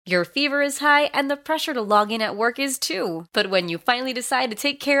Your fever is high and the pressure to log in at work is too. But when you finally decide to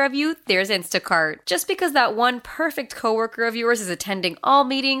take care of you, there's Instacart. Just because that one perfect coworker of yours is attending all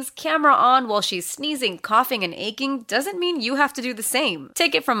meetings, camera on while she's sneezing, coughing, and aching, doesn't mean you have to do the same.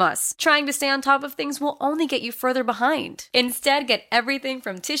 Take it from us. Trying to stay on top of things will only get you further behind. Instead, get everything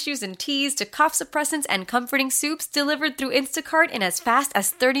from tissues and teas to cough suppressants and comforting soups delivered through Instacart in as fast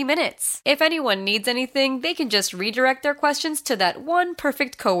as 30 minutes. If anyone needs anything, they can just redirect their questions to that one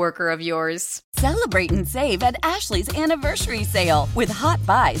perfect coworker of yours. Celebrate and save at Ashley's Anniversary Sale. With Hot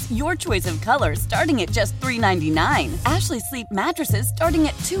Buys, your choice of colors starting at just $3.99. Ashley Sleep mattresses starting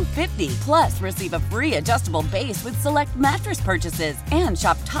at $2.50. Plus, receive a free adjustable base with select mattress purchases. And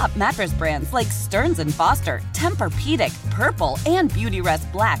shop top mattress brands like Stearns & Foster, Tempur-Pedic, Purple, and Beautyrest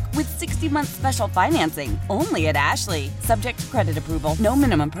Black with 60-month special financing. Only at Ashley. Subject to credit approval. No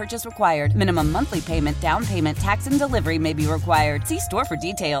minimum purchase required. Minimum monthly payment, down payment, tax, and delivery may be required. See store for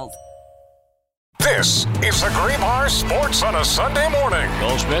details. This is the Graybar Sports on a Sunday morning.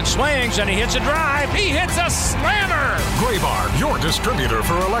 Goldschmidt swings and he hits a drive. He hits a slammer. Graybar, your distributor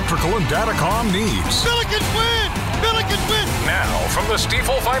for electrical and datacom needs. Billikens win! Billikens win! Now, from the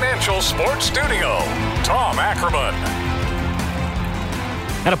Stifel Financial Sports Studio, Tom Ackerman.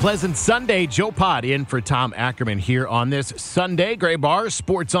 And a pleasant Sunday. Joe Pott in for Tom Ackerman here on this Sunday. Graybar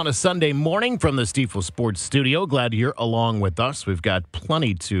Sports on a Sunday morning from the Stifel Sports Studio. Glad you're along with us. We've got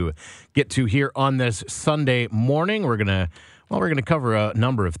plenty to get to here on this Sunday morning. We're gonna cover a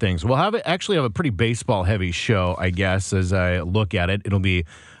number of things. We'll actually have a pretty baseball-heavy show, I guess, as I look at it. It'll be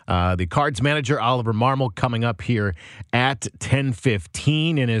the Cards manager, Oliver Marmol, coming up here at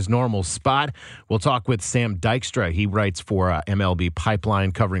 10:15 in his normal spot. We'll talk with Sam Dykstra. He writes for MLB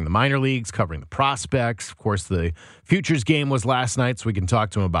Pipeline, covering the minor leagues, covering the prospects. Of course, the Futures game was last night, so we can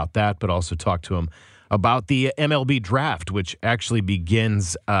talk to him about that, but also talk to him about the MLB Draft, which actually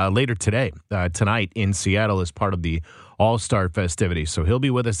begins later tonight in Seattle as part of the All-Star festivities. So he'll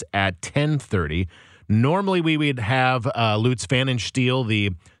be with us at 10:30. Normally, we would have Lutz Pfannenstiel,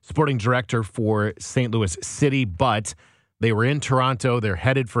 the sporting director for St. Louis City, but they were in Toronto. They're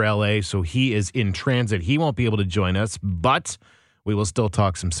headed for L.A., so he is in transit. He won't be able to join us, but we will still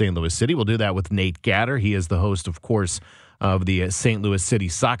talk some St. Louis City. We'll do that with Nate Gatter. He is the host, of course, of the St. Louis City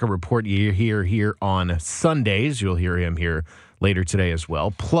Soccer Report. You hear here on Sundays. You'll hear him here later today as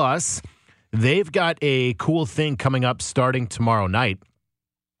well. Plus, they've got a cool thing coming up starting tomorrow night,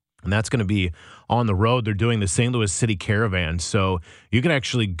 and that's going to be on the road. They're doing the St. Louis City Caravan. So you can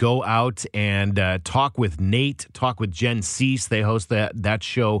actually go out and talk with Nate, talk with Jen Cease. They host that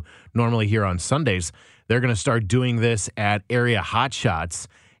show normally here on Sundays. They're going to start doing this at Area Hot Shots,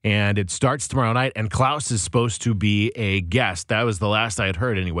 and it starts tomorrow night, and Klaus is supposed to be a guest. That was the last I had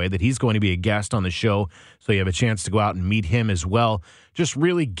heard anyway, that he's going to be a guest on the show, so you have a chance to go out and meet him as well. Just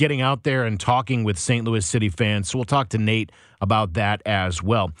really getting out there and talking with St. Louis City fans. So we'll talk to Nate about that as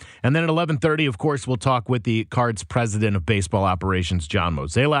well. And then at 11:30, of course, we'll talk with the Cards president of baseball operations, John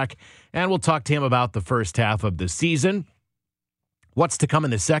Mozeliak, and we'll talk to him about the first half of the season, what's to come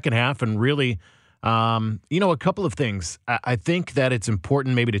in the second half, and really, a couple of things. I think that it's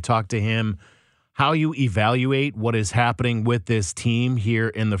important maybe to talk to him how you evaluate what is happening with this team here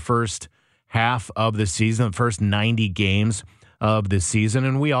in the first half of the season, the first 90 games of this season.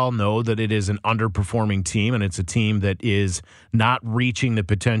 And we all know that it is an underperforming team, and it's a team that is not reaching the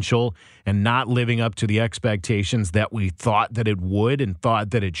potential and not living up to the expectations that we thought that it would and thought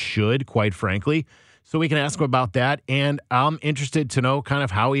that it should, quite frankly. So we can ask him about that. And I'm interested to know kind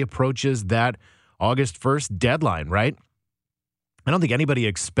of how he approaches that August 1st deadline, right? I don't think anybody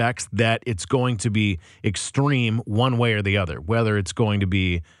expects that it's going to be extreme one way or the other, whether it's going to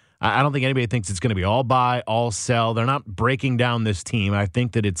be, I don't think anybody thinks it's going to be all buy, all sell. They're not breaking down this team. I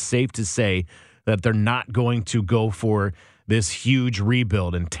think that it's safe to say that they're not going to go for this huge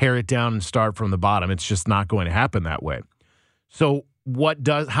rebuild and tear it down and start from the bottom. It's just not going to happen that way. So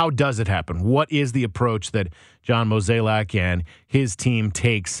how does it happen? What is the approach that John Mozeliak and his team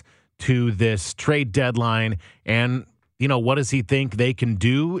takes to this trade deadline? And, what does he think they can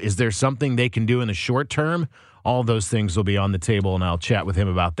do? Is there something they can do in the short term? All those things will be on the table, and I'll chat with him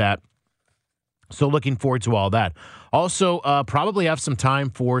about that. So looking forward to all that. Also, probably have some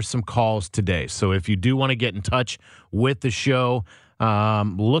time for some calls today. So if you do want to get in touch with the show,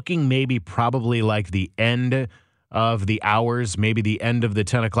 looking maybe probably like the end of the hours, maybe the end of the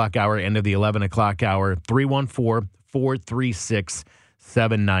 10 o'clock hour, end of the 11 o'clock hour,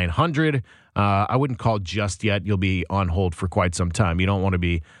 314-436-7900. I wouldn't call just yet. You'll be on hold for quite some time. You don't want to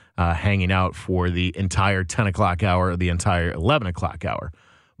be hanging out for the entire 10 o'clock hour or the entire 11 o'clock hour.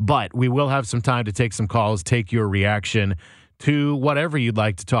 But we will have some time to take some calls, take your reaction to whatever you'd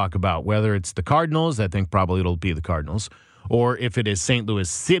like to talk about, whether it's the Cardinals, I think probably it'll be the Cardinals, or if it is St. Louis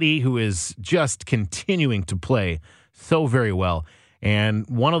City, who is just continuing to play so very well. And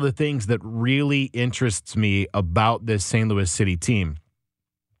one of the things that really interests me about this St. Louis City team,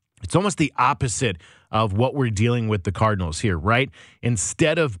 it's almost the opposite of what we're dealing with the Cardinals here, right?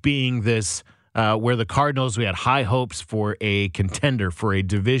 Instead of being this where the Cardinals, we had high hopes for a contender, for a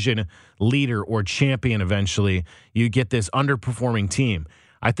division leader or champion eventually, you get this underperforming team.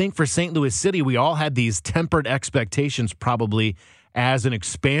 I think for St. Louis City, we all had these tempered expectations probably as an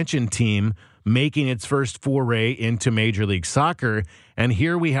expansion team making its first foray into Major League Soccer. And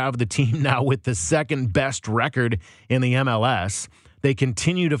here we have the team now with the second best record in the MLS. They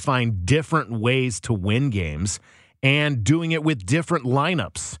continue to find different ways to win games and doing it with different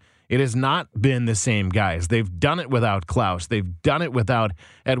lineups. It has not been the same guys. They've done it without Klaus. They've done it without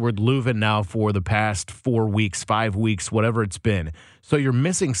Edward Leuven now for the past 4 weeks, 5 weeks, whatever it's been. So you're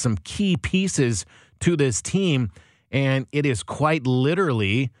missing some key pieces to this team, and it is quite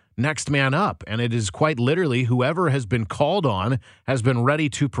literally next man up. And it is quite literally whoever has been called on has been ready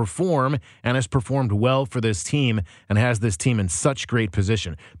to perform and has performed well for this team and has this team in such great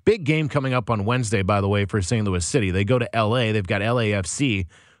position. Big game coming up on Wednesday, by the way, for St. Louis City. They go to L.A. They've got LAFC,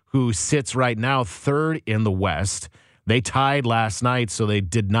 who sits right now third in the West. They tied last night, so they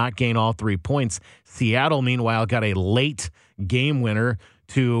did not gain all 3 points. Seattle, meanwhile, got a late game winner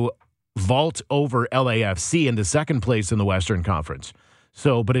to vault over LAFC into second place in the Western Conference.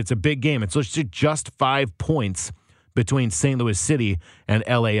 So, but it's a big game. It's just 5 points between St. Louis City and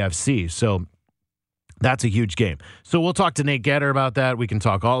LAFC. So that's a huge game. So we'll talk to Nate Getter about that. We can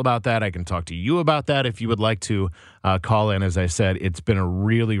talk all about that. I can talk to you about that if you would like to call in. As I said, it's been a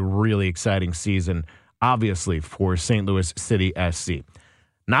really, really exciting season, obviously, for St. Louis City SC.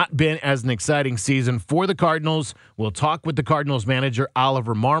 Not been as an exciting season for the Cardinals. We'll talk with the Cardinals manager,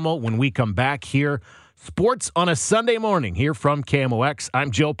 Oliver Marmol, when we come back here. Sports on a Sunday morning here from KMOX. I'm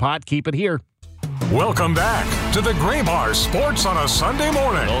Joe Pott. Keep it here. Welcome back to the Gray Bar Sports on a Sunday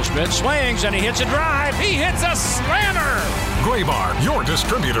morning. Goldschmidt swings and he hits a drive. He hits a slammer. Gray Bar, your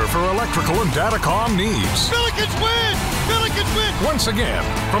distributor for electrical and datacom needs. Billikens win! Billikens win! Once again,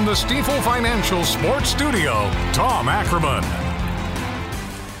 from the Stifel Financial Sports Studio, Tom Ackerman.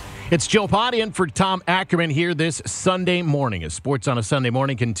 It's Joe Pott in for Tom Ackerman here this Sunday morning as Sports on a Sunday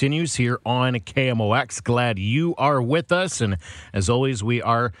morning continues here on KMOX. Glad you are with us. And as always, we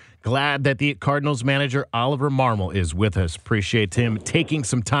are glad that the Cardinals manager, Oliver Marmol, is with us. Appreciate him taking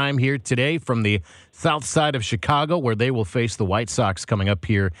some time here today from the south side of Chicago, where they will face the White Sox coming up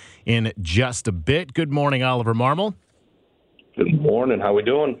here in just a bit. Good morning, Oliver Marmol. Good morning. How we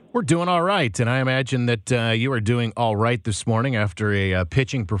doing? We're doing all right, and I imagine that you are doing all right this morning after a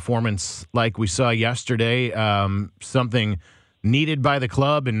pitching performance like we saw yesterday, something needed by the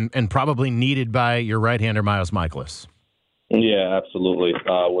club and probably needed by your right-hander, Miles Mikolas. Yeah, absolutely.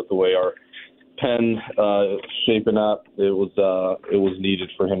 With the way our pen shaping up, it was needed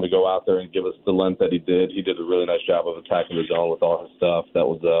for him to go out there and give us the length that he did. He did a really nice job of attacking the zone with all his stuff. That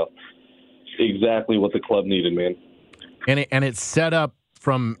was exactly what the club needed, man. And it's set up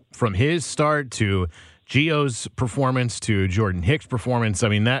from his start to Gio's performance to Jordan Hicks' performance. I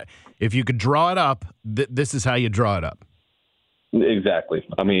mean, that if you could draw it up, this is how you draw it up. Exactly.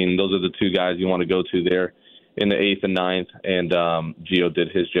 I mean, those are the two guys you want to go to there in the 8th and 9th, and Gio did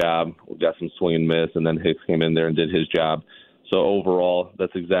his job. We got some swing and miss, and then Hicks came in there and did his job. So overall,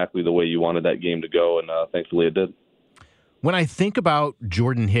 that's exactly the way you wanted that game to go, and thankfully it did. When I think about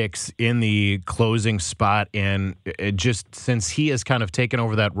Jordan Hicks in the closing spot, and it just since he has kind of taken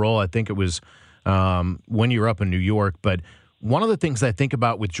over that role, I think it was when you were up in New York. But one of the things I think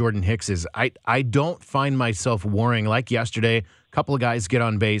about with Jordan Hicks is I don't find myself worrying, like yesterday, a couple of guys get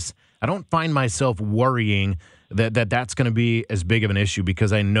on base. I don't find myself worrying that's going to be as big of an issue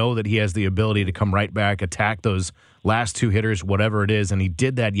because I know that he has the ability to come right back, attack those last two hitters, whatever it is. And he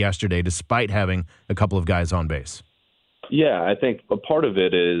did that yesterday despite having a couple of guys on base. Yeah, I think a part of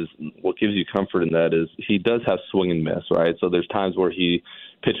it is what gives you comfort in that is he does have swing and miss, right? So there's times where he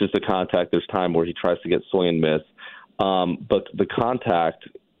pitches the contact. There's time where he tries to get swing and miss. But the contact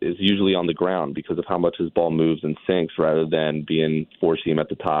is usually on the ground because of how much his ball moves and sinks rather than being four-seam at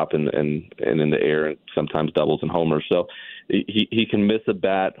the top and in the air and sometimes doubles and homers. So he can miss a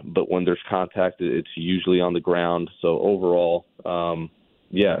bat, but when there's contact, it's usually on the ground. So overall,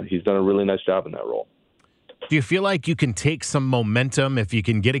 he's done a really nice job in that role. Do you feel like you can take some momentum if you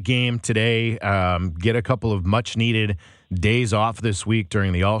can get a game today, get a couple of much-needed days off this week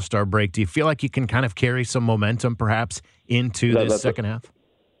during the All-Star break? Do you feel like you can kind of carry some momentum perhaps into this second half?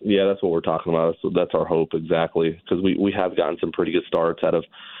 Yeah, that's what we're talking about. So that's our hope, exactly, because we have gotten some pretty good starts out of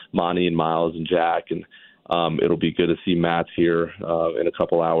Monty and Miles and Jack, and it'll be good to see Matz here in a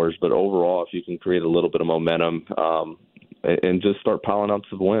couple hours. But overall, if you can create a little bit of momentum and just start piling up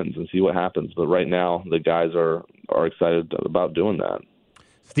some wins and see what happens. But right now, the guys are excited about doing that.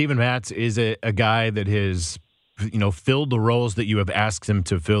 Steven Matz is a guy that has, filled the roles that you have asked him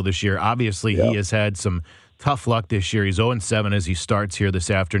to fill this year. Obviously, He has had some tough luck this year. He's 0-7 as he starts here this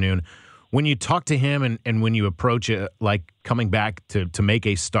afternoon. When you talk to him and when you approach it, like coming back to make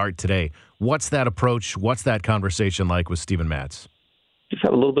a start today, what's that approach? What's that conversation like with Steven Matz? Just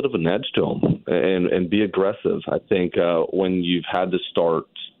have a little bit of an edge to him and be aggressive. I think when you've had to start,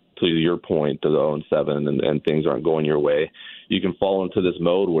 to your point, to the 0-7 and things aren't going your way, you can fall into this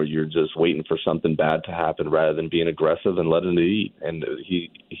mode where you're just waiting for something bad to happen rather than being aggressive and letting it eat. And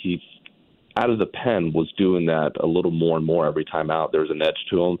he out of the pen was doing that a little more and more every time out. There's an edge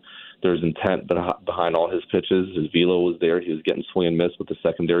to him. There's intent behind all his pitches. His velo was there. He was getting swing and miss with the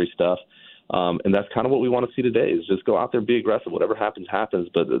secondary stuff. And that's kind of what we want to see today is just go out there, be aggressive. Whatever happens, happens,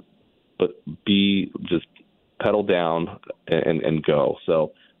 but be just pedal down and go.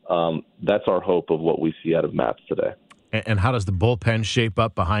 So that's our hope of what we see out of Matz today. And how does the bullpen shape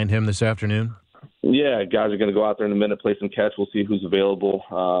up behind him this afternoon? Yeah, guys are going to go out there in a minute, play some catch. We'll see who's available.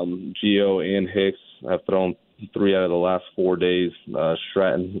 Gio and Hicks have thrown 3 out of the last 4 days.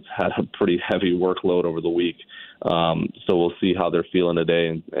 Stratton's had a pretty heavy workload over the week. So we'll see how they're feeling today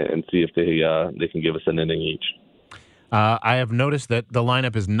and see if they can give us an inning each. I have noticed that the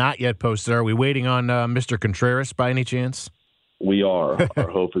lineup is not yet posted. Are we waiting on Mr. Contreras by any chance? We are. Our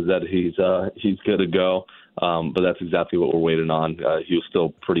hope is that he's good to go. But that's exactly what we're waiting on. He was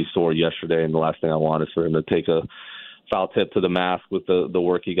still pretty sore yesterday, and the last thing I want is for him to take a foul tip to the mask with the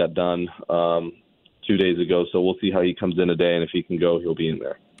work he got done 2 days ago. So we'll see how he comes in today, and if he can go, he'll be in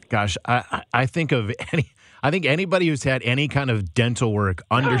there. Gosh, I think anybody who's had any kind of dental work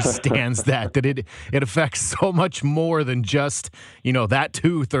understands that it affects so much more than just, that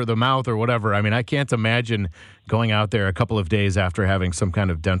tooth or the mouth or whatever. I mean, I can't imagine going out there a couple of days after having some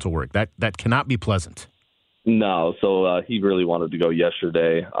kind of dental work. That cannot be pleasant. No, so he really wanted to go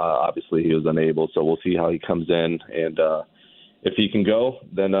yesterday. Obviously, he was unable, so we'll see how he comes in. And if he can go,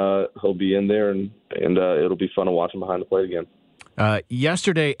 then he'll be in there, and it'll be fun to watch him behind the plate again.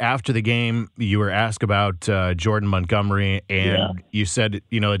 Yesterday after the game, you were asked about Jordan Montgomery, and you said,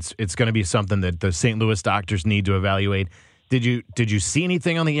 it's going to be something that the St. Louis doctors need to evaluate. Did you see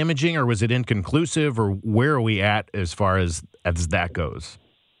anything on the imaging, or was it inconclusive, or where are we at as far as that goes?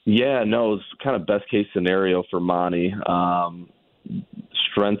 Yeah, no, it's kind of best case scenario for Monty.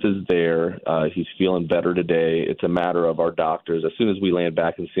 Strength is there. He's feeling better today. It's a matter of our doctors. As soon as we land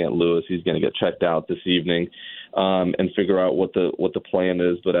back in St. Louis, he's going to get checked out this evening and figure out what the plan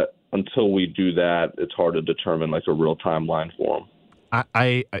is. But until we do that, it's hard to determine like a real timeline for him.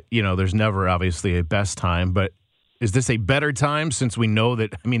 There's never obviously a best time, but is this a better time since we know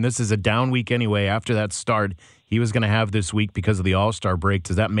that, this is a down week anyway after that start he was going to have this week because of the All-Star break?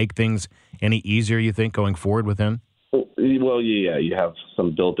 Does that make things any easier, you think, going forward with him? Well, yeah, you have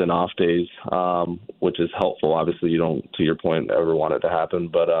some built-in off days, which is helpful. Obviously, you don't, to your point, ever want it to happen,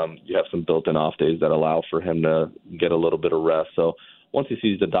 but you have some built-in off days that allow for him to get a little bit of rest. So once he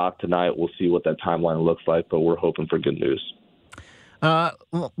sees the doc tonight, we'll see what that timeline looks like, but we're hoping for good news.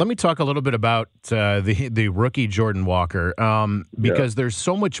 Let me talk a little bit about the rookie Jordan Walker, because there's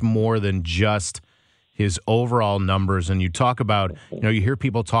so much more than just his overall numbers. And you talk about, you hear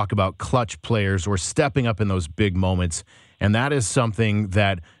people talk about clutch players or stepping up in those big moments. And that is something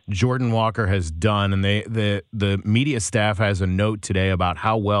that Jordan Walker has done. And the media staff has a note today about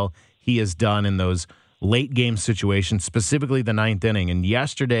how well he has done in those late game situations, specifically the ninth inning. And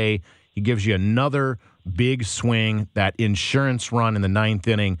yesterday, he gives you another big swing, that insurance run in the ninth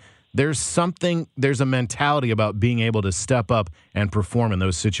inning. There's a mentality about being able to step up and perform in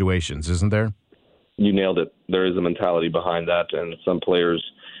those situations, isn't there? You nailed it. There is a mentality behind that, and some players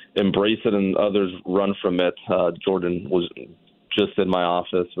embrace it and others run from it. Jordan was just in my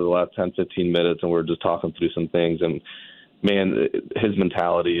office for the last 10, 15 minutes, and we were just talking through some things. And, man, his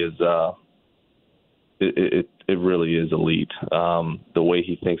mentality is it really is elite. The way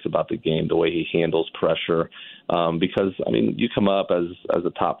he thinks about the game, the way he handles pressure, because, you come up as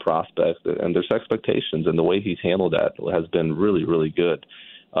a top prospect, and there's expectations, and the way he's handled that has been really, really good.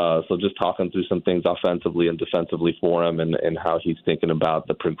 So just talking through some things offensively and defensively for him and how he's thinking about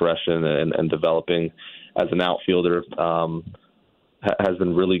the progression and developing as an outfielder. has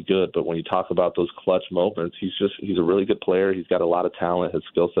been really good. But when you talk about those clutch moments, he's a really good player. He's got a lot of talent. His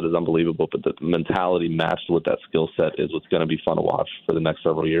skill set is unbelievable, but the mentality matched with that skill set is what's going to be fun to watch for the next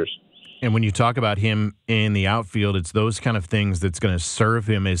several years. And when you talk about him in the outfield, it's those kind of things that's going to serve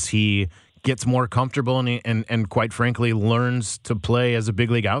him as he gets more comfortable and quite frankly, learns to play as a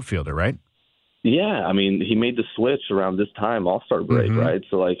big league outfielder, right? Yeah, I mean, he made the switch around this time, All-Star break, right?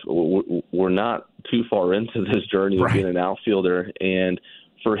 So, like, we're not too far into this journey of being an outfielder. And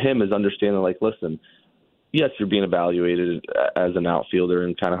for him is understanding, like, listen, yes, you're being evaluated as an outfielder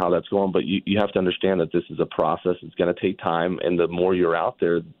and kind of how that's going, but you have to understand that this is a process. It's going to take time, and the more you're out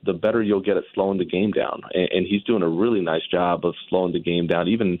there, the better you'll get at slowing the game down. And he's doing a really nice job of slowing the game down.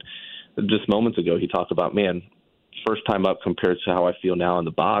 Even just moments ago, he talked about, man, first time up compared to how I feel now in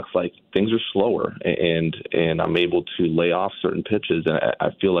the box, like things are slower and I'm able to lay off certain pitches. And I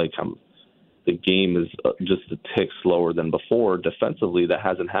feel like the game is just a tick slower than before. Defensively, that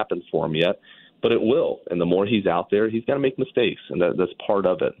hasn't happened for him yet, but it will. And the more he's out there, he's going to make mistakes, and that's part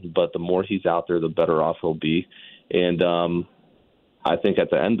of it. But the more he's out there, the better off he'll be. And I think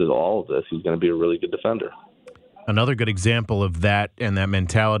at the end of all of this, he's going to be a really good defender. Another good example of that and that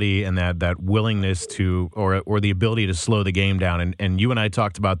mentality and that willingness to or the ability to slow the game down. And you and I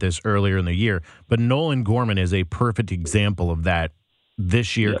talked about this earlier in the year, but Nolan Gorman is a perfect example of that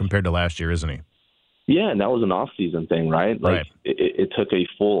this year compared to last year, isn't he? Yeah, and that was an off-season thing, right? Like it took a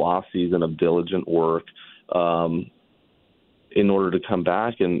full off-season of diligent work in order to come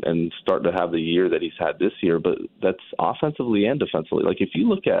back and start to have the year that he's had this year. But that's offensively and defensively. Like if you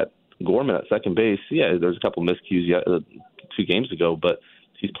look at Gorman at second base, yeah, there's a couple miscues 2 games ago, but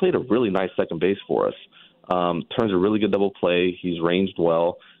he's played a really nice second base for us. Turns a really good double play. He's ranged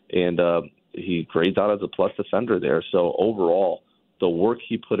well, and he grades out as a plus defender there. So overall, the work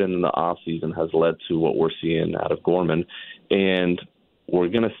he put in the offseason has led to what we're seeing out of Gorman, and we're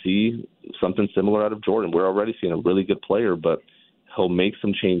going to see something similar out of Jordan. We're already seeing a really good player, but he'll make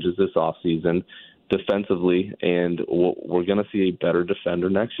some changes this offseason defensively, and we're going to see a better defender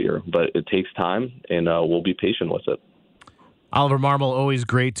next year. But it takes time, and we'll be patient with it. Oliver Marmol, always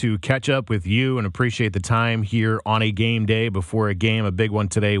great to catch up with you and appreciate the time here on a game day before a game, a big one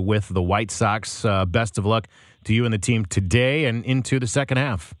today with the White Sox. Best of luck to you and the team today and into the second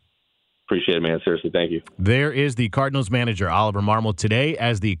half. Appreciate it, man. Seriously, thank you. There is the Cardinals manager, Oliver Marmol, today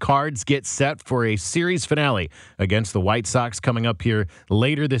as the Cards get set for a series finale against the White Sox coming up here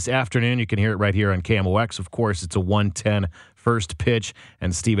later this afternoon. You can hear it right here on KMOX. Of course, it's a 1:10 first pitch,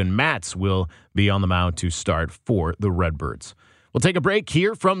 and Steven Matz will be on the mound to start for the Redbirds. We'll take a break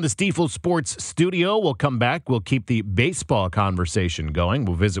here from the Stifel Sports Studio. We'll come back. We'll keep the baseball conversation going.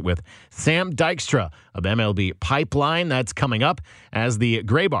 We'll visit with Sam Dykstra of MLB Pipeline. That's coming up as the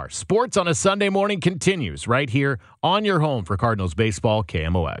Gray Bar Sports on a Sunday morning continues right here on your home for Cardinals baseball,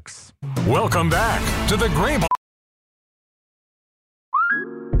 KMOX. Welcome back to the Gray Bar.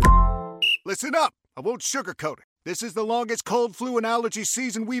 Listen up. I won't sugarcoat it. This is the longest cold, flu, and allergy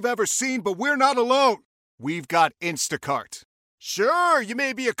season we've ever seen, but we're not alone. We've got Instacart. Sure, you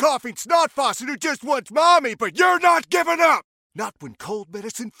may be a coughing snot faucet who just wants mommy, but you're not giving up! Not when cold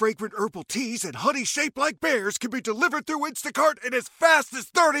medicine, fragrant herbal teas, and honey shaped like bears can be delivered through Instacart in as fast as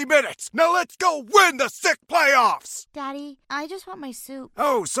 30 minutes! Now let's go win the sick playoffs! Daddy, I just want my soup.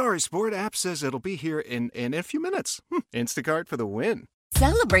 Oh, sorry, Sport. App says it'll be here in a few minutes. Instacart for the win.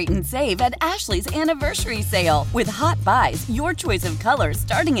 Celebrate and save at Ashley's Anniversary Sale. With Hot Buys, your choice of colors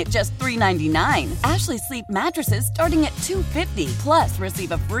starting at just $3.99. Ashley Sleep mattresses starting at $2.50. Plus,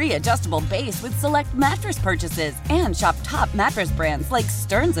 receive a free adjustable base with select mattress purchases. And shop top mattress brands like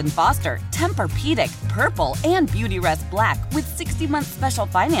Stearns & Foster, Tempur-Pedic, Purple, and Beautyrest Black with 60-month special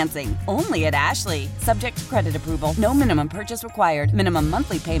financing. Only at Ashley. Subject to credit approval. No minimum purchase required. Minimum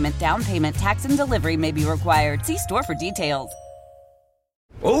monthly payment, down payment, tax, and delivery may be required. See store for details.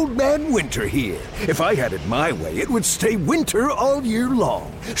 Old Man Winter here. If I had it my way, it would stay winter all year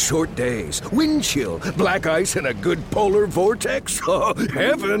long. Short days, wind chill, black ice, and a good polar vortex. Oh,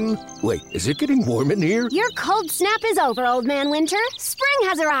 heaven. Wait, is it getting warm in here? Your cold snap is over, Old Man Winter. Spring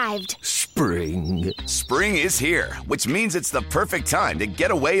has arrived. Spring. Spring is here, which means it's the perfect time to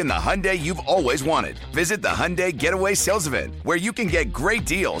get away in the Hyundai you've always wanted. Visit the Hyundai Getaway Sales Event, where you can get great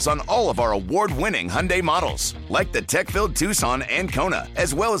deals on all of our award-winning Hyundai models, like the tech-filled Tucson and Kona,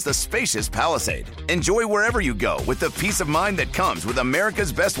 as well as the spacious Palisade. Enjoy wherever you go with the peace of mind that comes with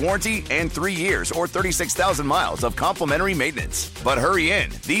America's best warranty and 3 years or 36,000 miles of complimentary maintenance. But hurry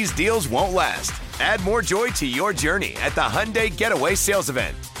in, these deals won't last. Add more joy to your journey at the Hyundai Getaway Sales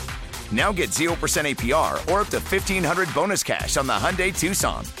Event. Now get 0% APR or up to $1,500 bonus cash on the Hyundai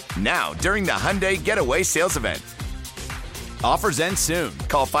Tucson. Now, during the Hyundai Getaway Sales Event. Offers end soon.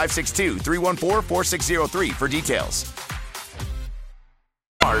 Call 562-314-4603 for details.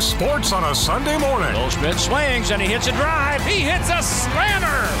 Our sports on a Sunday morning. Goldschmidt swings and he hits a drive. He hits a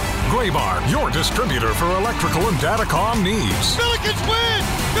slammer. Graybar, your distributor for electrical and datacom needs. Billikens win!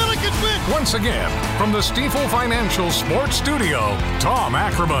 Billikens win! Once again, from the Stifel Financial Sports Studio, Tom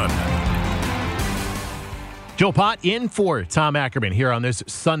Ackerman. Joe Pott in for Tom Ackerman here on this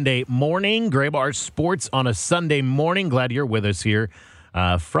Sunday morning. Graybar Sports on a Sunday morning. Glad you're with us here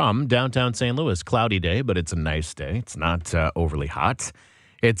from downtown St. Louis. Cloudy day, but it's a nice day. It's not overly hot.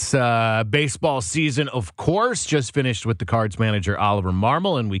 It's baseball season, of course. Just finished with the Cards manager, Oliver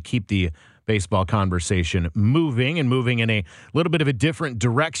Marmol, and we keep the baseball conversation moving in a little bit of a different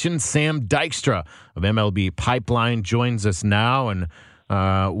direction. Sam Dykstra of MLB Pipeline joins us now, and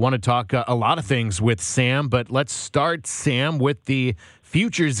want to talk a lot of things with Sam, but let's start, Sam, with the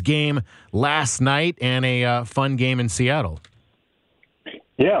Futures game last night and a fun game in Seattle.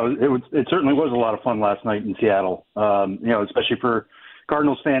 Yeah, it certainly was a lot of fun last night in Seattle, especially for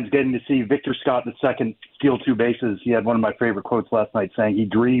Cardinals fans getting to see Victor Scott II steal 2 bases. He had one of my favorite quotes last night saying he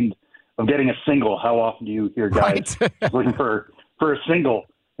dreamed of getting a single. How often do you hear guys looking for a single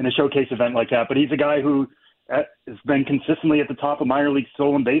in a showcase event like that? But he's a guy who has been consistently at the top of minor league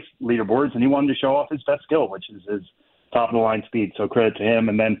stolen base leaderboards, and he wanted to show off his best skill, which is his top-of-the-line speed. So credit to him.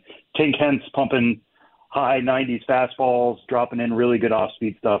 And then Tink pumping high 90s fastballs, dropping in really good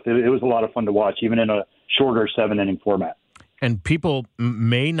off-speed stuff. It was a lot of fun to watch, even in a shorter 7-inning format. And people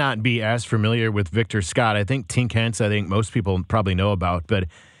may not be as familiar with Victor Scott. I think Tink I think most people probably know about, but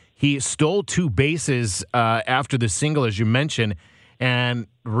he stole 2 bases after the single, as you mentioned, and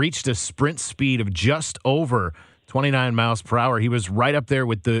reached a sprint speed of just over 29 miles per hour. He was right up there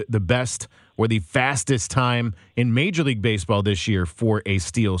with the best or the fastest time in Major League Baseball this year for a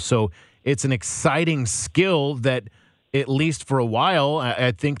steal. So it's an exciting skill that, at least for a while,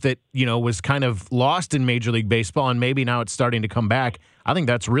 I think that, was kind of lost in Major League Baseball, and maybe now it's starting to come back. I think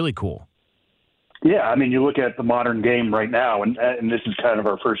that's really cool. Yeah, I mean, you look at the modern game right now, and this is kind of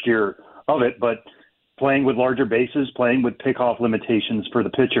our first year of it, but playing with larger bases, playing with pickoff limitations for the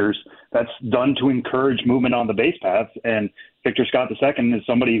pitchers, that's done to encourage movement on the base paths. And Victor Scott II is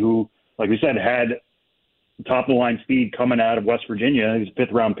somebody who, like we said, had top-of-the-line speed coming out of West Virginia. He was a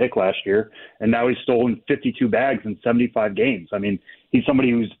 5th-round pick last year, and now he's stolen 52 bags in 75 games. I mean, he's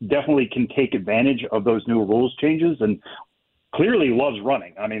somebody who's definitely can take advantage of those new rules changes and clearly loves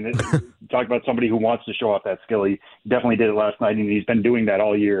running. I mean, talk about somebody who wants to show off that skill. He definitely did it last night, and he's been doing that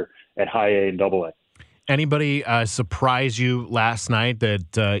all year at high A and double A. Anybody surprise you last night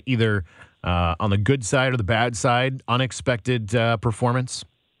that either on the good side or the bad side, unexpected performance?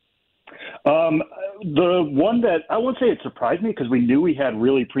 The one that I won't say it surprised me because we knew he had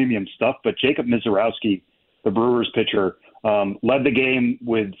really premium stuff, but Jacob Misiorowski, the Brewers pitcher, led the game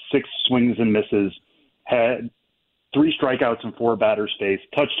with 6 swings and misses, had 3 strikeouts and 4 batter space,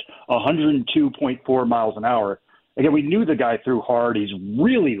 touched 102.4 miles an hour. Again, we knew the guy threw hard. He's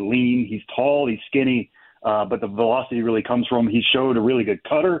really lean. He's tall. He's skinny, but the velocity really comes from him. He showed a really good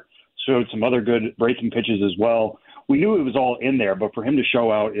cutter, showed some other good breaking pitches as well. We knew it was all in there, but for him to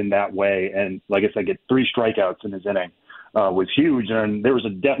show out in that way and, like I said, get 3 strikeouts in his inning was huge. And there was a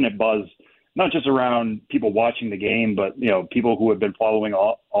definite buzz, not just around people watching the game, but, people who have been following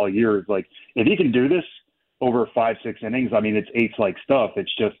all year. It's like, if he can do this over 5-6 innings, I mean, it's Ace-like stuff.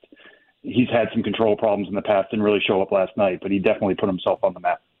 It's just he's had some control problems in the past, didn't really show up last night, but he definitely put himself on the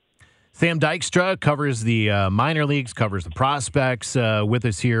map. Sam Dykstra covers the minor leagues, covers the prospects with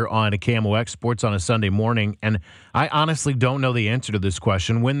us here on KMOX Sports on a Sunday morning. And I honestly don't know the answer to this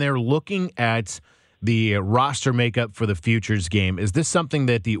question. When they're looking at the roster makeup for the Futures game, is this something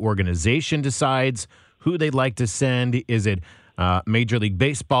that the organization decides who they'd like to send? Is it Major League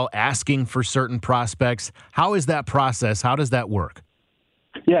Baseball asking for certain prospects? How is that process? How does that work?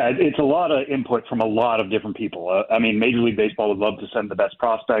 Yeah, it's a lot of input from a lot of different people. I mean, Major League Baseball would love to send the best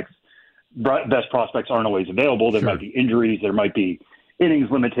prospects. Best prospects aren't always available. There might be injuries. There might be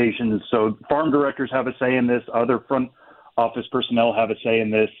innings limitations. So farm directors have a say in this. Other front office personnel have a say in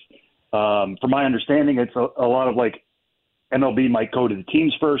this. From my understanding, it's a lot of like MLB might go to the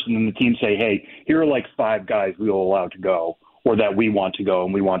teams first, and then the teams say, hey, here are like 5 guys we will allow to go or that we want to go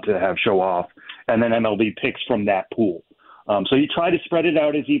and we want to have show off. And then MLB picks from that pool. So you try to spread it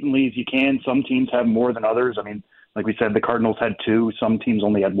out as evenly as you can. Some teams have more than others. I mean, like we said, the Cardinals had 2. Some teams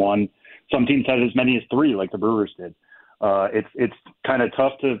only had 1. Some teams had as many as 3, like the Brewers did. It's kind of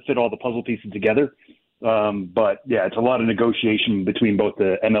tough to fit all the puzzle pieces together. But, yeah, it's a lot of negotiation between both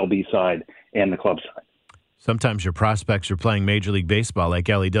the MLB side and the club side. Sometimes your prospects are playing Major League Baseball, like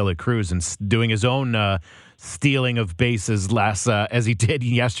Ellie De La Cruz, and doing his own stealing of bases as he did in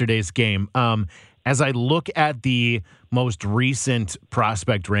yesterday's game. As I look at the most recent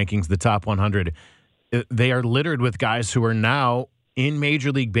prospect rankings, the top 100, they are littered with guys who are now in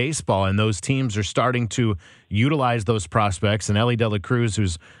Major League Baseball, and those teams are starting to utilize those prospects. And Elly De La Cruz,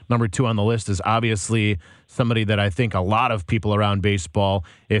 who's number 2 on the list, is obviously somebody that I think a lot of people around baseball,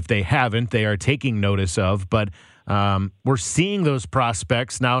 if they haven't, they are taking notice of. But we're seeing those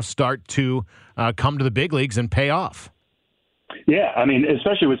prospects now start to come to the big leagues and pay off. Yeah, I mean,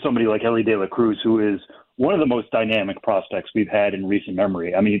 especially with somebody like Elly De La Cruz, who is one of the most dynamic prospects we've had in recent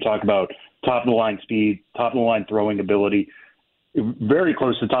memory. I mean, you talk about top-of-the-line speed, top-of-the-line throwing ability, very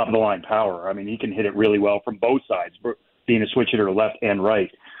close to top-of-the-line power. I mean, he can hit it really well from both sides, being a switch hitter left and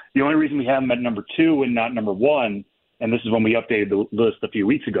right. The only reason we have him at number 2 and not number 1, and this is when we updated the list a few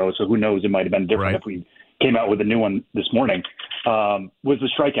weeks ago, so who knows, it might have been different if we came out with a new one this morning, was the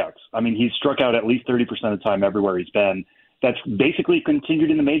strikeouts. I mean, he's struck out at least 30% of the time everywhere he's been. That's basically continued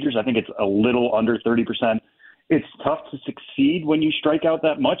in the majors. I think it's a little under 30%. It's tough to succeed when you strike out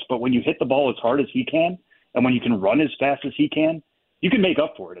that much, but when you hit the ball as hard as he can, and when you can run as fast as he can, you can make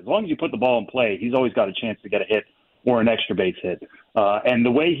up for it. As long as you put the ball in play, he's always got a chance to get a hit or an extra base hit. And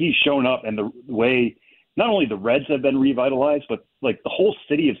the way he's shown up and the way not only the Reds have been revitalized, but like the whole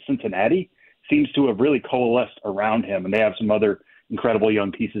city of Cincinnati seems to have really coalesced around him. And they have some other incredible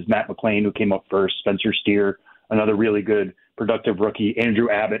young pieces. Matt McClain, who came up first, Spencer Steer, another really good, productive rookie. Andrew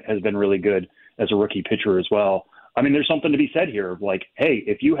Abbott has been really good as a rookie pitcher as well. I mean, there's something to be said here of like, hey,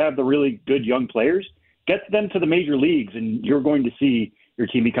 if you have the really good young players, get them to the major leagues and you're going to see your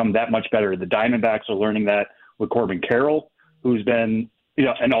team become that much better. The Diamondbacks are learning that with Corbin Carroll, who's been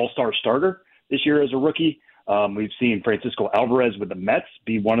an all-star starter this year as a rookie. We've seen Francisco Alvarez with the Mets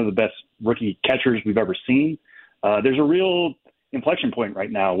be one of the best rookie catchers we've ever seen. There's a real inflection point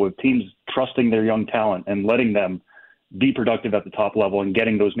right now with teams trusting their young talent and letting them be productive at the top level and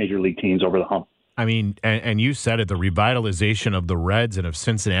getting those major league teams over the hump. I mean, and you said it, the revitalization of the Reds and of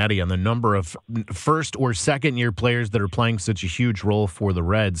Cincinnati and the number of first or second year players that are playing such a huge role for the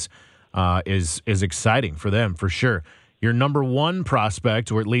Reds is exciting for them, for sure. Your number 1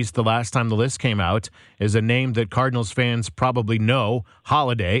 prospect, or at least the last time the list came out, is a name that Cardinals fans probably know,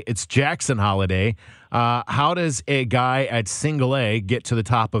 Holiday. It's Jackson Holiday. How does a guy at single A get to the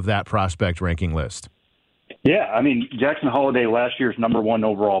top of that prospect ranking list? Yeah, I mean, Jackson Holiday, last year's number 1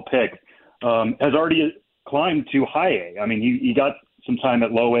 overall pick, has already climbed to high A. I mean, he got some time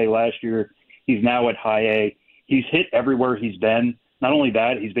at low A last year. He's now at high A. He's hit everywhere he's been. Not only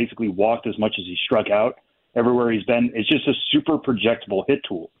that, he's basically walked as much as he struck out everywhere he's been. It's just a super projectable hit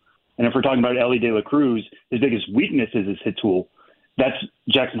tool. And if we're talking about Elly De La Cruz, his biggest weakness is his hit tool. That's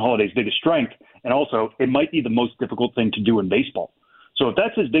Jackson Holiday's biggest strength. And also, it might be the most difficult thing to do in baseball. So if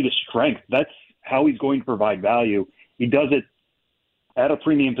that's his biggest strength, that's how he's going to provide value. He does it at a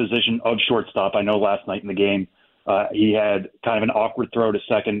premium position of shortstop. I know last night in the game, he had kind of an awkward throw to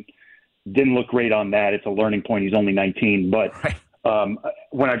second. Didn't look great on that. It's a learning point. He's only 19. But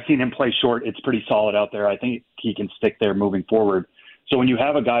when I've seen him play short, it's pretty solid out there. I think he can stick there moving forward. So when you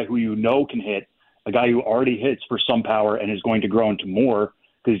have a guy who you know can hit, a guy who already hits for some power and is going to grow into more,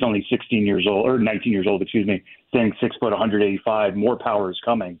 because he's only 19 years old, saying 6 foot, 185, more power is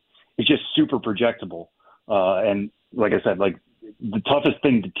coming. It's just super projectable. And like I said, like the toughest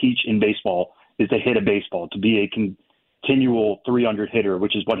thing to teach in baseball is to hit a baseball, to be a continual 300 hitter,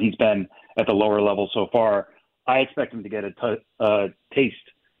 which is what he's been at the lower level so far. I expect him to get a taste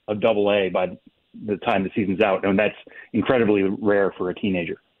of Double A by the time the season's out, and that's incredibly rare for a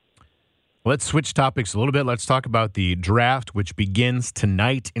teenager. Let's switch topics a little bit. Let's talk about the draft, which begins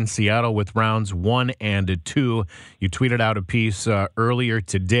tonight in Seattle with rounds 1 and 2. You tweeted out a piece earlier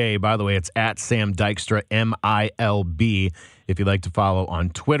today. By the way, it's at Sam Dykstra, MILB, if you'd like to follow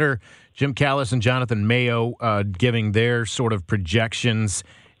on Twitter. Jim Callis and Jonathan Mayo giving their sort of projections.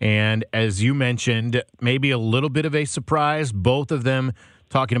 And as you mentioned, maybe a little bit of a surprise, both of them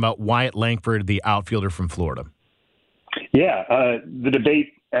talking about Wyatt Langford, the outfielder from Florida. Yeah, the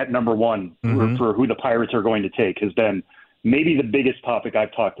debate at number 1 for who the Pirates are going to take has been maybe the biggest topic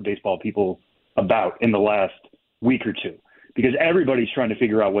I've talked to baseball people about in the last week or two, because everybody's trying to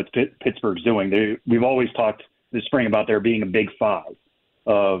figure out what Pittsburgh's doing. We've always talked this spring about there being a big 5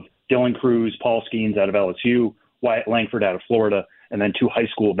 of Dylan Cruz, Paul Skeens out of LSU, Wyatt Langford out of Florida, and then 2 high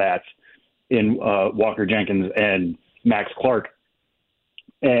school bats in Walker Jenkins and Max Clark.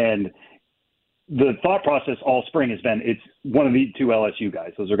 And the thought process all spring has been it's one of the 2 LSU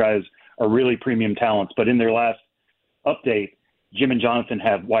guys. Those guys are really premium talents. But in their last update, Jim and Jonathan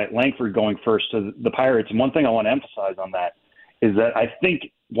have Wyatt Langford going first to the Pirates. And one thing I want to emphasize on that is that I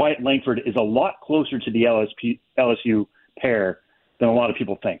think Wyatt Langford is a lot closer to the LSU pair than a lot of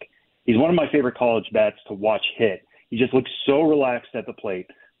people think. He's one of my favorite college bats to watch hit. He just looks so relaxed at the plate,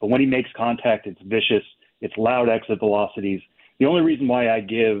 but when he makes contact, it's vicious. It's loud exit velocities. The only reason why I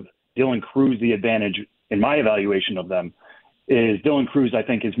give Dylan Crews the advantage in my evaluation of them is Dylan Crews, I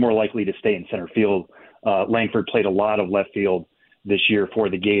think, is more likely to stay in center field. Langford played a lot of left field this year for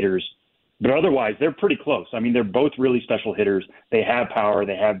the Gators. But otherwise, they're pretty close. I mean, they're both really special hitters. They have power.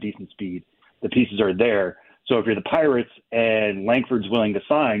 They have decent speed. The pieces are there. So if you're the Pirates and Langford's willing to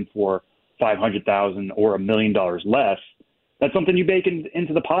sign for $500,000 or $1 million less, that's something you bake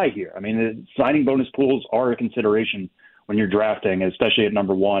into the pie here. I mean, the signing bonus pools are a consideration when you're drafting, especially at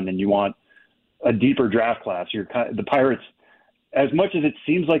number one, and you want a deeper draft class. The Pirates, as much as it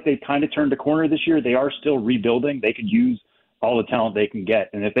seems like they've kind of turned a corner this year, they are still rebuilding. They could use all the talent they can get.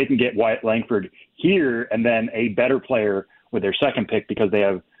 And if they can get Wyatt Langford here and then a better player with their second pick because they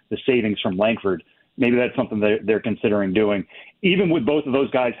have the savings from Langford, maybe that's something they're considering doing. Even with both of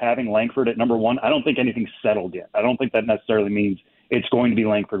those guys having Langford at number one, I don't think anything's settled yet. I don't think that necessarily means it's going to be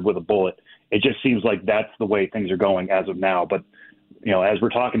Langford with a bullet. It just seems like that's the way things are going as of now. But, as we're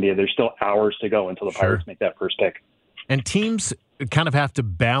talking to you, there's still hours to go until the Pirates make that first pick. And teams kind of have to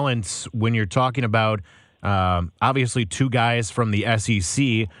balance when you're talking about obviously two guys from the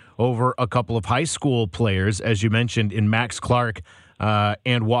SEC over a couple of high school players, as you mentioned, in Max Clark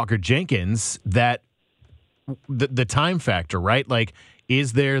and Walker Jenkins, that the time factor, right? Like,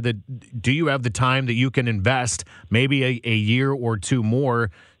 do you have the time that you can invest maybe a year or two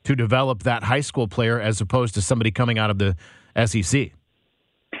more to develop that high school player as opposed to somebody coming out of the SEC?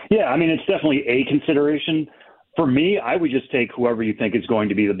 Yeah, I mean, it's definitely a consideration. For me, I would just take whoever you think is going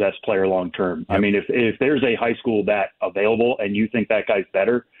to be the best player long term. Yep. I mean, if there's a high school bat available and you think that guy's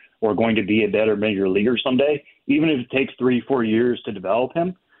better or going to be a better major leaguer someday, even if it takes 3-4 years to develop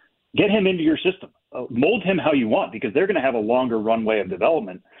him, get him into your system. Mold him how you want, because they're going to have a longer runway of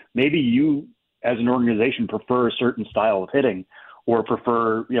development. Maybe you, as an organization, prefer a certain style of hitting or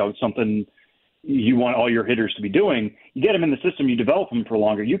prefer, something you want all your hitters to be doing. You get him in the system, you develop him for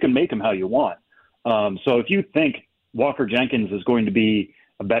longer. You can make him how you want. So if you think Walker Jenkins is going to be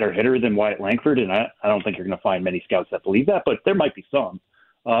a better hitter than Wyatt Langford, and I don't think you're going to find many scouts that believe that, but there might be some,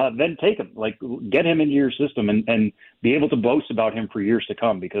 then take him. Like, get him into your system and be able to boast about him for years to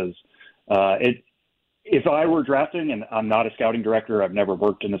come, because if I were drafting, and I'm not a scouting director, I've never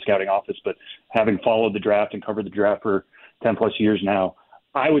worked in the scouting office, but having followed the draft and covered the draft for 10-plus years now,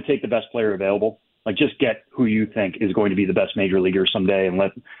 I would take the best player available. Like, just get who you think is going to be the best major leaguer someday and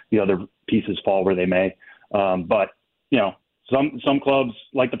let the other pieces fall where they may. But, some clubs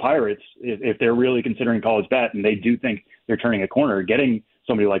like the Pirates, if they're really considering college bat and they do think they're turning a corner, getting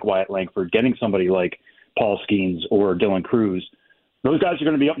somebody like Wyatt Langford, getting somebody like Paul Skeens or Dylan Crews, those guys are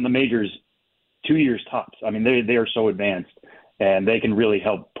going to be up in the majors 2 years tops. I mean, they are so advanced, and they can really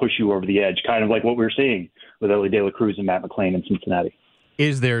help push you over the edge, kind of like what we're seeing with Ellie De La Cruz and Matt McClain in Cincinnati.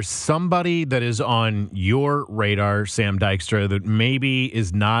 Is there somebody that is on your radar, Sam Dykstra, that maybe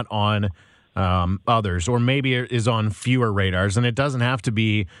is not on others, or maybe is on fewer radars? And it doesn't have to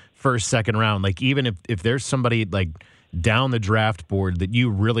be first, second round. Like, even if there's somebody like down the draft board that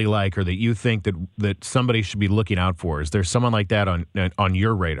you really like, or that you think that somebody should be looking out for, is there someone like that on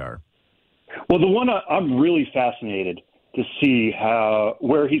your radar? Well, the one I'm really fascinated to see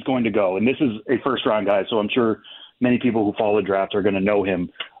where he's going to go, and this is a first-round guy, so I'm sure many people who follow the draft are going to know him.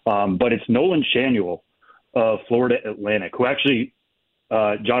 But it's Nolan Samuel of Florida Atlantic, who actually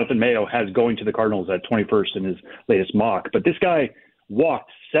Jonathan Mayo has going to the Cardinals at 21st in his latest mock. But this guy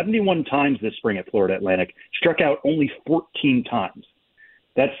walked 71 times this spring at Florida Atlantic, struck out only 14 times.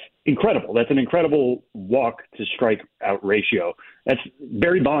 That's incredible. That's an incredible walk to strike out ratio.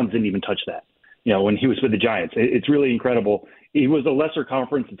 Barry Bonds didn't even touch that, when he was with the Giants. It's really incredible. He was a lesser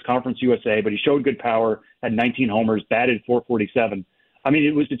conference. It's Conference USA, but he showed good power, had 19 homers, batted .447. I mean,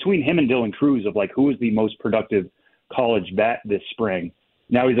 it was between him and Dylan Crews of who was the most productive college bat this spring.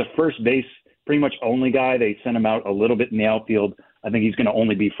 Now he's a first base pretty much only guy. They sent him out a little bit in the outfield. I think he's going to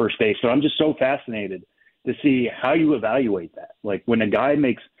only be first base. So I'm just so fascinated to see how you evaluate that. Like, when a guy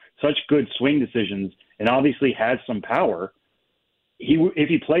makes such good swing decisions and obviously has some power, if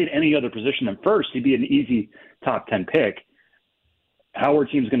he played any other position than first, he'd be an easy top 10 pick. How are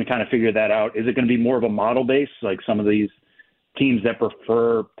teams going to kind of figure that out? Is it going to be more of a model base, like some of these teams that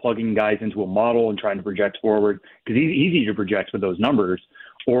prefer plugging guys into a model and trying to project forward? Because he's easy to project with those numbers.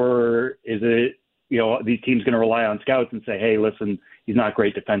 Or is it, these teams going to rely on scouts and say, hey, listen, he's not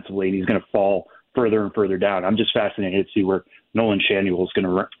great defensively and he's going to fall further and further down? I'm just fascinated to see where Nolan Samuel is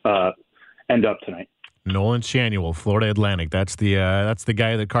going to end up tonight. Nolan Samuel, Florida Atlantic. That's the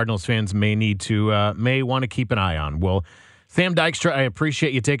guy that Cardinals fans may want to keep an eye on. Well, Sam Dykstra, I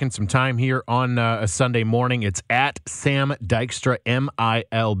appreciate you taking some time here on a Sunday morning. It's at Sam Dykstra,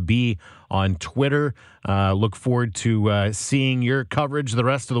 MILB on Twitter. Look forward to seeing your coverage the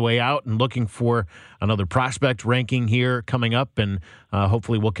rest of the way out and looking for another prospect ranking here coming up, and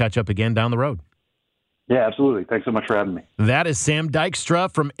hopefully we'll catch up again down the road. Yeah, absolutely. Thanks so much for having me. That is Sam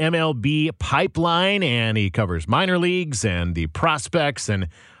Dykstra from MLB Pipeline, and he covers minor leagues and the prospects and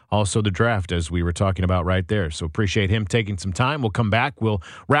also the draft, as we were talking about right there. So appreciate him taking some time. We'll come back. We'll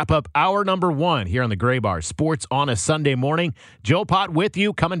wrap up hour number 1 here on the Gray Bar Sports on a Sunday morning. Joe Pott with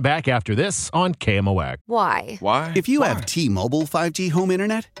you, coming back after this on KMOX. Why? If you have T-Mobile 5G home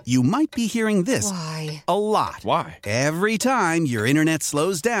internet, you might be hearing this a lot. Why? Every time your internet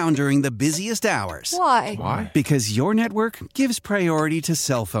slows down during the busiest hours. Why? Because your network gives priority to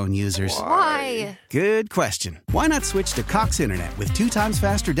cell phone users. Why? Good question. Why not switch to Cox Internet with 2 times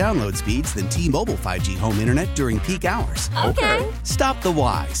faster download speeds than T-Mobile 5G home internet during peak hours? Okay. Stop the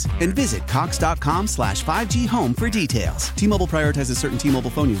whys and visit cox.com/5G home for details. T-Mobile prioritizes certain T-Mobile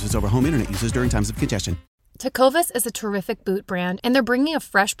phone users over home internet users during times of congestion. Tecovas is a terrific boot brand, and they're bringing a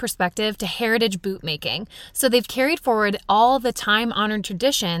fresh perspective to heritage boot making. So they've carried forward all the time-honored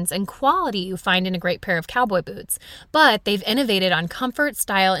traditions and quality you find in a great pair of cowboy boots, but they've innovated on comfort,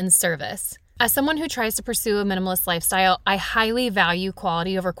 style, and service. As someone who tries to pursue a minimalist lifestyle, I highly value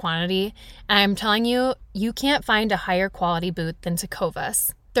quality over quantity, and I'm telling you, you can't find a higher quality boot than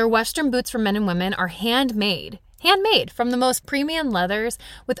Tecovas. Their Western boots for men and women are handmade from the most premium leathers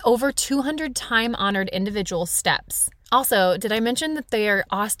with over 200 time-honored individual steps. Also, did I mention that they are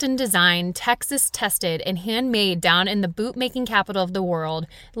Austin-designed, Texas-tested, and handmade down in the boot-making capital of the world,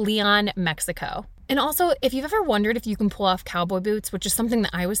 Leon, Mexico? And also, if you've ever wondered if you can pull off cowboy boots, which is something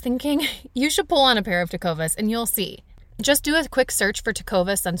that I was thinking, you should pull on a pair of Tecovas and you'll see. Just do a quick search for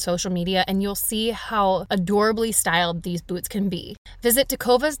Tecovas on social media and you'll see how adorably styled these boots can be. Visit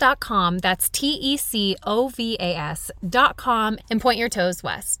tecovas.com, that's TECOVAS.com, and point your toes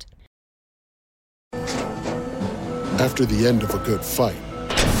west. After the end of a good fight,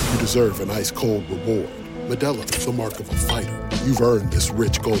 you deserve an ice-cold reward. Modelo is the mark of a fighter. You've earned this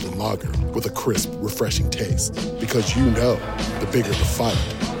rich golden lager with a crisp, refreshing taste. Because you know, the bigger the fight,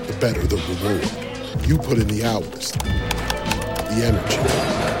 the better the reward. You put in the hours, the energy,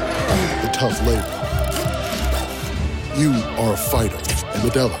 the tough labor. You are a fighter, and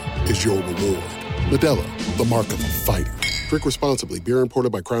Modelo is your reward. Modelo, the mark of a fighter. Drink responsibly. Beer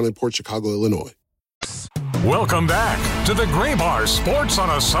imported by Crown Imports, Chicago, Illinois. Welcome back to the Gray Bar Sports on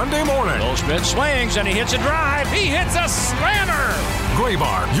a Sunday morning. Goldschmidt swings and he hits a drive. He hits a slammer. Gray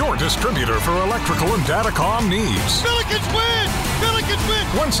Bar, your distributor for electrical and datacom needs. Billikens win! Billikens win!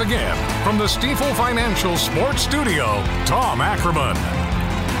 Once again, from the Stifel Financial Sports Studio, Tom Ackerman.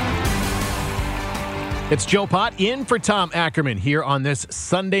 It's Joe Pott in for Tom Ackerman here on this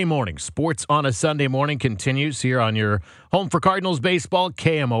Sunday morning. Sports on a Sunday morning continues here on your home for Cardinals baseball,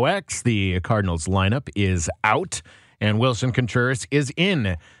 KMOX. The Cardinals lineup is out, and Wilson Contreras is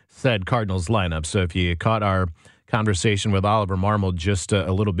in said Cardinals lineup. So if you caught our conversation with Oliver Marmol just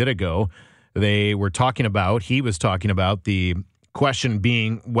a little bit ago, he was talking about the question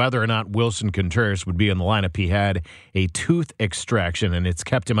being whether or not Wilson Contreras would be in the lineup. He had a tooth extraction, and it's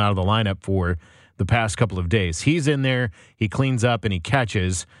kept him out of the lineup for the past couple of days. He's in there, he cleans up, and he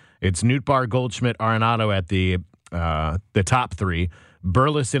catches. It's Nootbaar, Goldschmidt, Arenado at the top 3.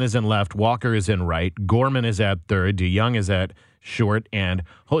 Burleson is in left, Walker is in right, Gorman is at third, DeYoung is at short, and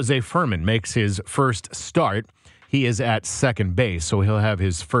Jose Furman makes his first start. He is at second base, so he'll have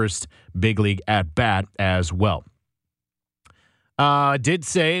his first big league at bat as well. Did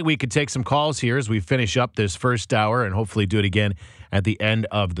say we could take some calls here as we finish up this first hour and hopefully do it again at the end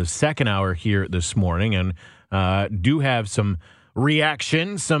of the second hour here this morning. And do have some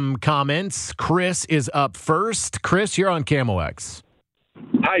reactions, some comments. Chris is up first. Chris, you're on KMOX.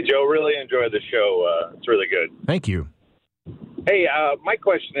 Hi, Joe. Really enjoy the show. It's really good. Thank you. Hey, my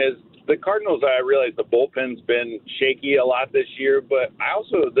question is, the Cardinals, I realize the bullpen's been shaky a lot this year, but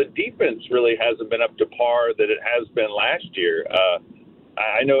the defense really hasn't been up to par that it has been last year.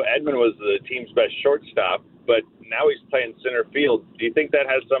 I know Edman was the team's best shortstop, but now he's playing center field. Do you think that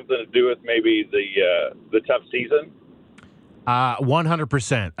has something to do with maybe the tough season?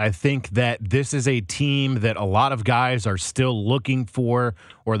 100%. I think that this is a team that a lot of guys are still looking for,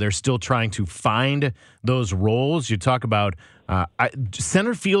 or they're still trying to find those roles. You talk about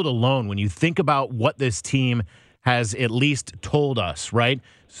center field alone. When you think about what this team has at least told us, right?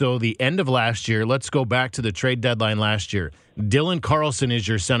 So the end of last year, let's go back to the trade deadline last year. Dylan Carlson is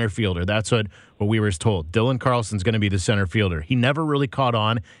your center fielder. That's what we were told. Dylan Carlson's going to be the center fielder. He never really caught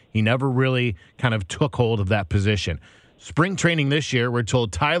on. He never really kind of took hold of that position. Spring training this year, we're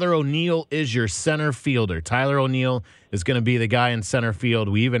told Tyler O'Neill is your center fielder. Tyler O'Neill is going to be the guy in center field.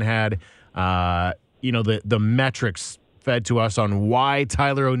 We even had, the metrics fed to us on why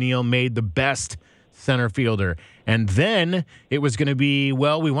Tyler O'Neill made the best center fielder. And then it was going to be,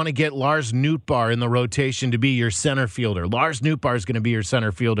 we want to get Lars Nootbaar in the rotation to be your center fielder. Lars Nootbaar is going to be your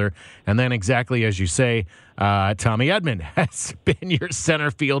center fielder. And then exactly as you say, Tommy Edman has been your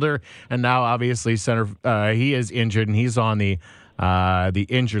center fielder. And now obviously he is injured and he's on the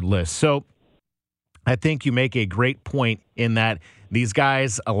injured list. So I think you make a great point in that these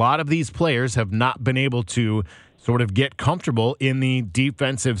guys, a lot of these players have not been able to sort of get comfortable in their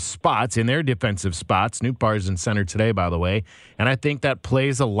defensive spots. Nootbaar's in center today, by the way. And I think that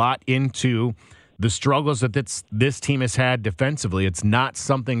plays a lot into the struggles that this team has had defensively. It's not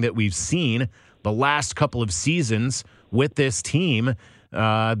something that we've seen the last couple of seasons with this team.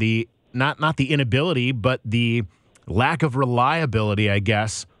 Not the inability, but the lack of reliability, I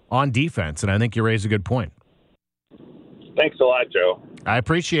guess, on defense. And I think you raise a good point. Thanks a lot, Joe. I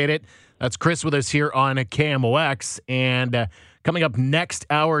appreciate it. That's Chris with us here on KMOX. And coming up next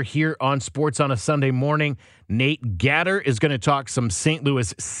hour here on Sports on a Sunday Morning, Nate Gatter is going to talk some St.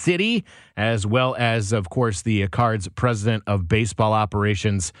 Louis City, as well as, of course, the Cards president of baseball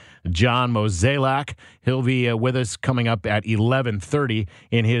operations, John Mozeliak. He'll be with us coming up at 11:30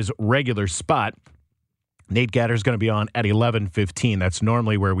 in his regular spot. Nate Gatter is going to be on at 11:15. That's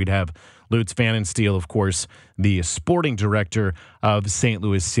normally where we'd have Lutz Pfannenstiel, of course, the sporting director of St.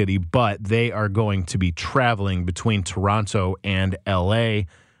 Louis City, but they are going to be traveling between Toronto and L.A.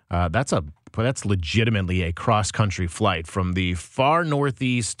 That's legitimately a cross-country flight from the far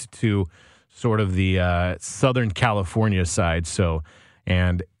northeast to sort of the Southern California side. So,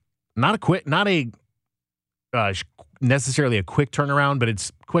 and not necessarily a quick turnaround, but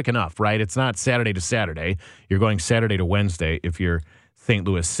it's quick enough, right? It's not Saturday to Saturday. You're going Saturday to Wednesday if you're St.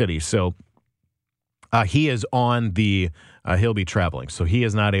 Louis City. So he is on he'll be traveling. So he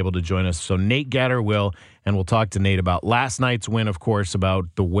is not able to join us. So Nate Gatter will, and we'll talk to Nate about last night's win, of course, about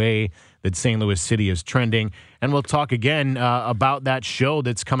the way that St. Louis City is trending. And we'll talk again about that show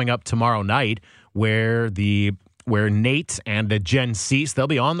that's coming up tomorrow night where Nate and Jen Cease, they'll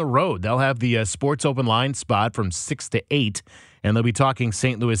be on the road. They'll have the Sports Open Line spot from 6 to 8, and they'll be talking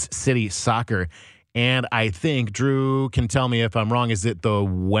St. Louis City soccer. And I think, Drew can tell me if I'm wrong, is it the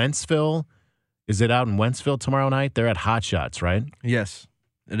Wentzville? Is it out in Wentzville tomorrow night? They're at Hot Shots, right? Yes,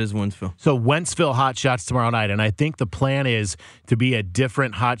 it is Wentzville. So Wentzville Hot Shots tomorrow night, and I think the plan is to be at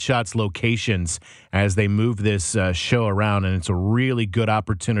different Hot Shots locations as they move this show around, and it's a really good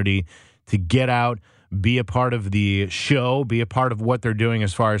opportunity to get out, be a part of the show, be a part of what they're doing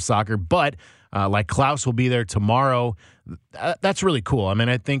as far as soccer. But like Klaus will be there tomorrow. That's really cool. I mean,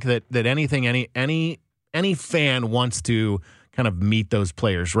 I think that any fan wants to kind of meet those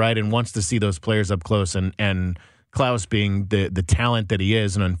players, right? And wants to see those players up close. And Klaus being the talent that he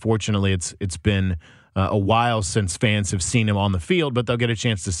is, and unfortunately it's been a while since fans have seen him on the field, but they'll get a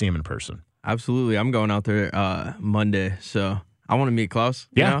chance to see him in person. Absolutely. I'm going out there Monday, so I want to meet Klaus.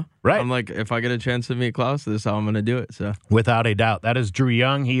 Yeah, right. I'm like, if I get a chance to meet Klaus, this is how I'm going to do it. So without a doubt. That is Drew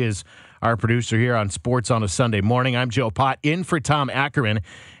Young. He is our producer here on Sports on a Sunday Morning. I'm Joe Pott, in for Tom Ackerman.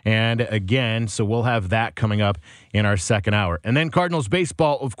 And again, so we'll have that coming up in our second hour. And then Cardinals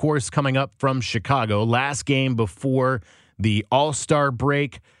baseball, of course, coming up from Chicago. Last game before the All-Star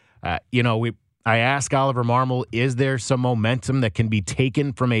break. I asked Oliver Marmol, is there some momentum that can be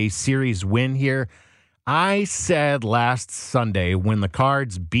taken from a series win here? I said last Sunday when the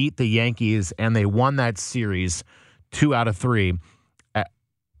Cards beat the Yankees and they won that series 2 out of 3,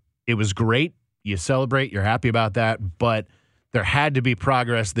 it was great. You celebrate. You're happy about that. But there had to be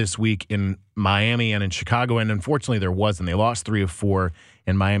progress this week in Miami and in Chicago, and unfortunately there wasn't. They lost 3 of 4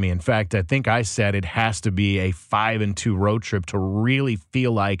 in Miami. In fact, I think I said it has to be a 5-2 road trip to really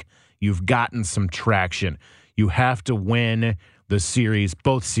feel like you've gotten some traction. You have to win the series,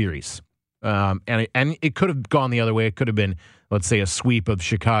 both series. And it could have gone the other way. It could have been, let's say, a sweep of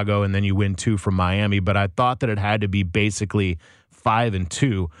Chicago and then you win 2 from Miami. But I thought that it had to be basically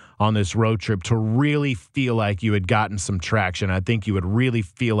 5-2 on this road trip to really feel like you had gotten some traction. I think you would really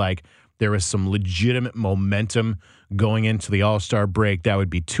feel like there was some legitimate momentum going into the All-Star break. That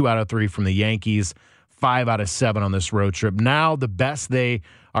would be 2 out of 3 from the Yankees, 5 out of 7 on this road trip. Now the best they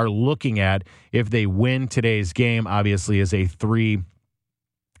are looking at, if they win today's game, obviously, is a 3-2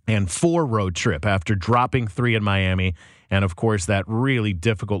 and 4 road trip after dropping 3 in Miami. And, of course, that really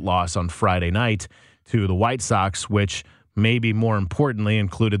difficult loss on Friday night to the White Sox, which maybe more importantly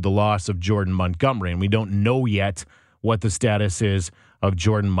included the loss of Jordan Montgomery. And we don't know yet what the status is of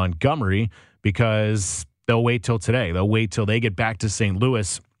Jordan Montgomery because they'll wait till today. They'll wait till they get back to St.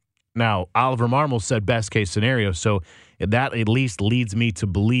 Louis. Now, Oliver Marmol said best case scenario, so that at least leads me to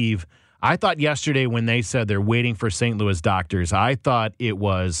believe. I thought yesterday when they said they're waiting for St. Louis doctors, I thought it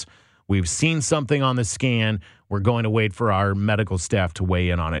was we've seen something on the scan. We're going to wait for our medical staff to weigh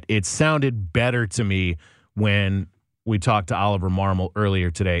in on it. It sounded better to me when we talked to Oliver Marmol earlier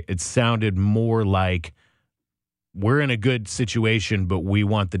today. It sounded more like we're in a good situation, but we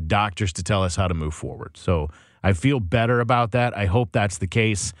want the doctors to tell us how to move forward. So I feel better about that. I hope that's the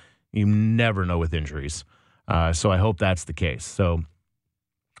case. You never know with injuries. So I hope that's the case. So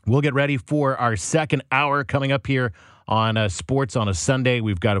we'll get ready for our second hour coming up here on Sports on a Sunday.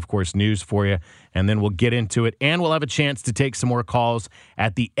 We've got, of course, news for you, and then we'll get into it. And we'll have a chance to take some more calls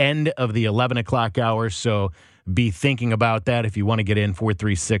at the end of the 11 o'clock hour. So be thinking about that if you want to get in,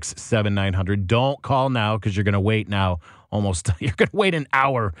 436-7900. Don't call now because you're going to wait now you're going to wait an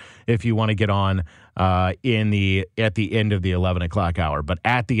hour if you want to get on at the end of the 11 o'clock hour. But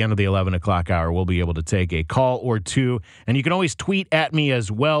at the end of the 11 o'clock hour, we'll be able to take a call or two. And you can always tweet at me as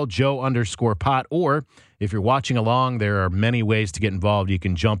well, Joe_Pott. Or if you're watching along, there are many ways to get involved. You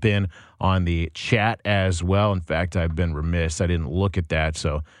can jump in on the chat as well. In fact, I've been remiss. I didn't look at that.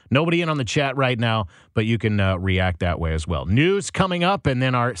 So nobody in on the chat right now, but you can react that way as well. News coming up, and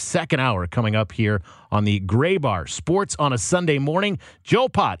then our second hour coming up here on the Gray Bar Sports on a Sunday morning. Joe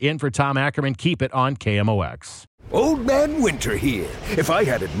Pott in for Tom Ackerman. Keep it on KMOX. Old Man Winter here. If I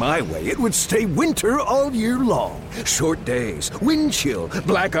had it my way, it would stay winter all year long. Short days, wind chill,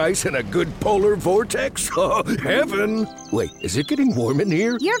 black ice, and a good polar vortex. Oh, heaven. Wait, is it getting warm in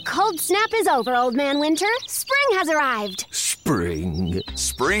here? Your cold snap is over, Old Man Winter. Spring has arrived. Spring.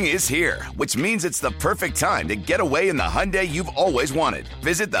 Spring is here, which means it's the perfect time to get away in the Hyundai you've always wanted.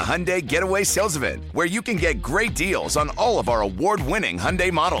 Visit the Hyundai Getaway Sales Event, where you can get great deals on all of our award-winning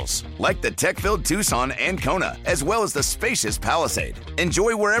Hyundai models, like the tech-filled Tucson and Kona, as well as the spacious Palisade.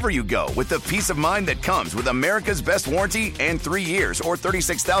 Enjoy wherever you go with the peace of mind that comes with America's best warranty and 3 years or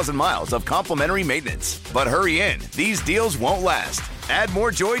 36,000 miles of complimentary maintenance. But hurry in, these deals won't last. Add more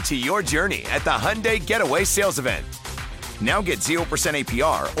joy to your journey at the Hyundai Getaway Sales Event. Now get 0%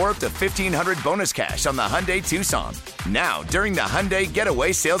 APR or up to $1,500 bonus cash on the Hyundai Tucson. Now, during the Hyundai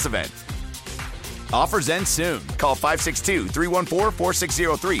Getaway Sales Event. Offers end soon. Call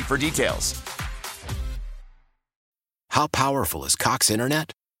 562-314-4603 for details. How powerful is Cox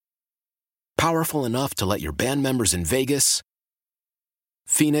Internet? Powerful enough to let your band members in Vegas,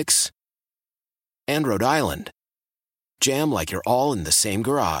 Phoenix, and Rhode Island jam like you're all in the same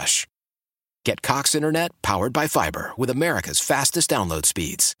garage. Get Cox Internet powered by fiber with America's fastest download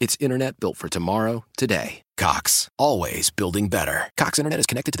speeds. It's internet built for tomorrow, today. Cox, always building better. Cox Internet is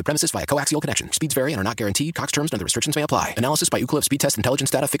connected to the premises via coaxial connection. Speeds vary and are not guaranteed. Cox terms and other restrictions may apply. Analysis by Ookla of Speed Test Intelligence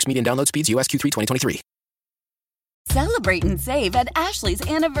Data. Fixed median download speeds. US Q3 2023. Celebrate and save at Ashley's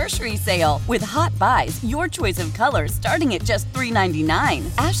Anniversary Sale. With Hot Buys, your choice of colors starting at just $3.99.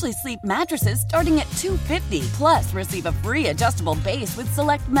 Ashley Sleep mattresses starting at $2.50. Plus, receive a free adjustable base with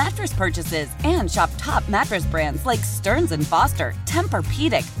select mattress purchases. And shop top mattress brands like Stearns & Foster,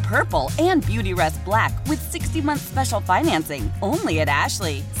 Tempur-Pedic, Purple, and Beautyrest Black with 60-month special financing. Only at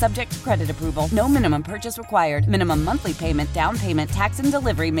Ashley. Subject to credit approval. No minimum purchase required. Minimum monthly payment, down payment, tax, and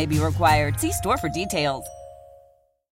delivery may be required. See store for details.